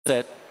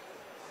Ascot.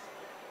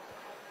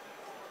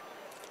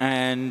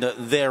 And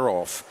they're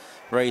off.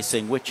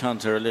 Racing Witch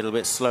Hunter a little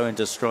bit slow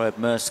into stride.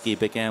 Mersky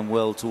began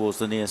well towards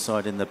the near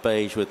side in the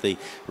beige with the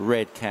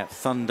red cap.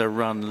 Thunder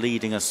Run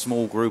leading a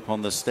small group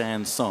on the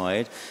stand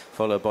side,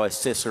 followed by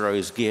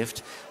Cicero's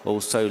Gift,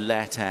 also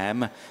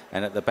Latam,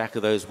 and at the back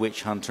of those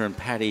Witch Hunter and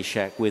Paddy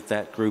Shack with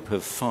that group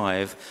of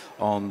 5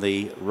 on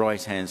the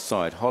right hand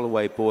side.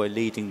 Holloway Boy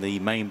leading the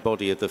main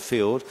body of the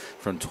field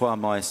from Toi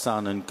My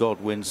Son and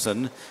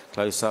Godwinson.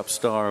 Close up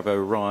Star of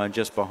Orion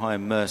just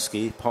behind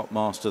Mersky.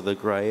 Popmaster the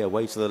Grey.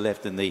 Away to the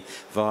left in the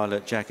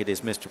violet jacket is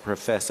Mr.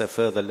 Professor.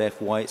 Further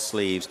left, white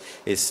sleeves,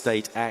 is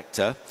State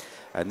Actor.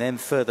 And then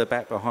further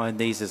back behind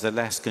these is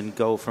Alaskan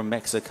Gold from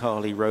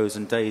Mexicali Rose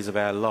and Days of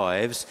Our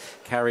Lives.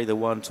 Carry the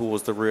one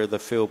towards the rear of the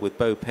field with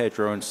Bo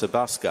Pedro and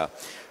Sabusca.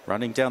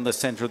 Running down the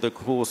centre of the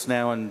course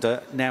now and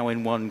now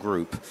in one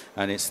group.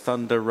 And it's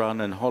Thunder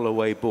Run and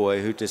Holloway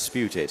Boy who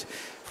dispute it.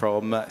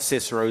 From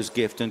Cicero's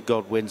Gift and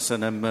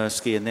Godwinson and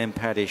Mersky, and then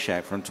Paddy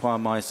Shack. From Toi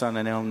My Son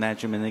and El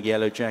Najm in the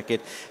yellow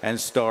jacket and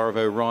Star of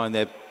Orion.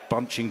 They're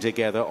bunching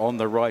together. On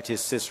the right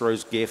is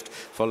Cicero's Gift,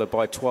 followed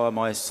by Toi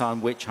My Son.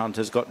 Witch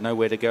Hunter's got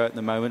nowhere to go at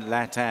the moment.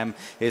 Latam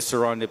is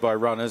surrounded by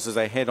runners as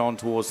they head on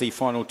towards the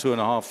final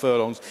 2.5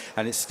 furlongs,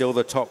 and it's still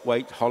the top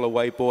weight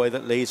Holloway Boy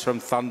that leads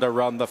from Thunder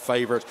Run, the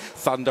favourite.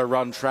 Thunder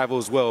Run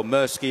travels well.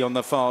 Mersky on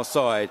the far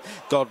side.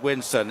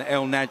 Godwinson,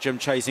 El Najm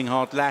chasing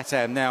hard.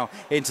 Latam now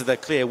into the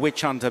clear.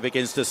 Witch Hunter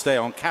begins to stay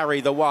on.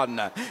 Carry the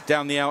one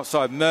down the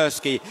outside.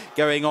 Mersky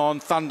going on.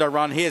 Thunder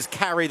Run. Here's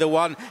Carry the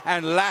one,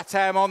 and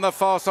Latam on the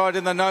far side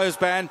in the noseband.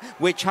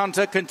 Witch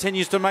Hunter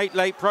continues to make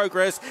late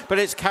progress, but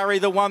it's Carry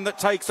the one that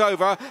takes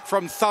over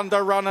from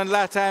Thunder Run and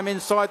Latam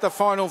inside the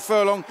final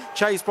furlong,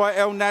 chased by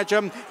El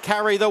Najm.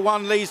 Carry the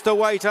one leads the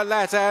way to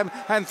Latam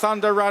and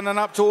Thunder Run, and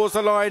up towards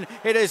the line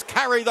it is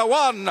Carry the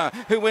one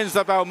who wins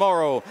the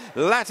Balmoral.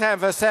 Latam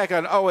for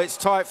second. Oh, it's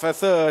tight for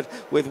third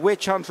with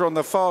Witch Hunter on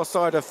the far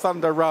side of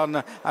Thunder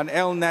Run and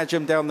El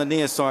Najm down the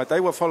near side. They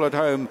were followed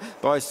home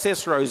by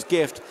Cicero's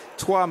Gift,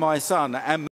 Toi My Son and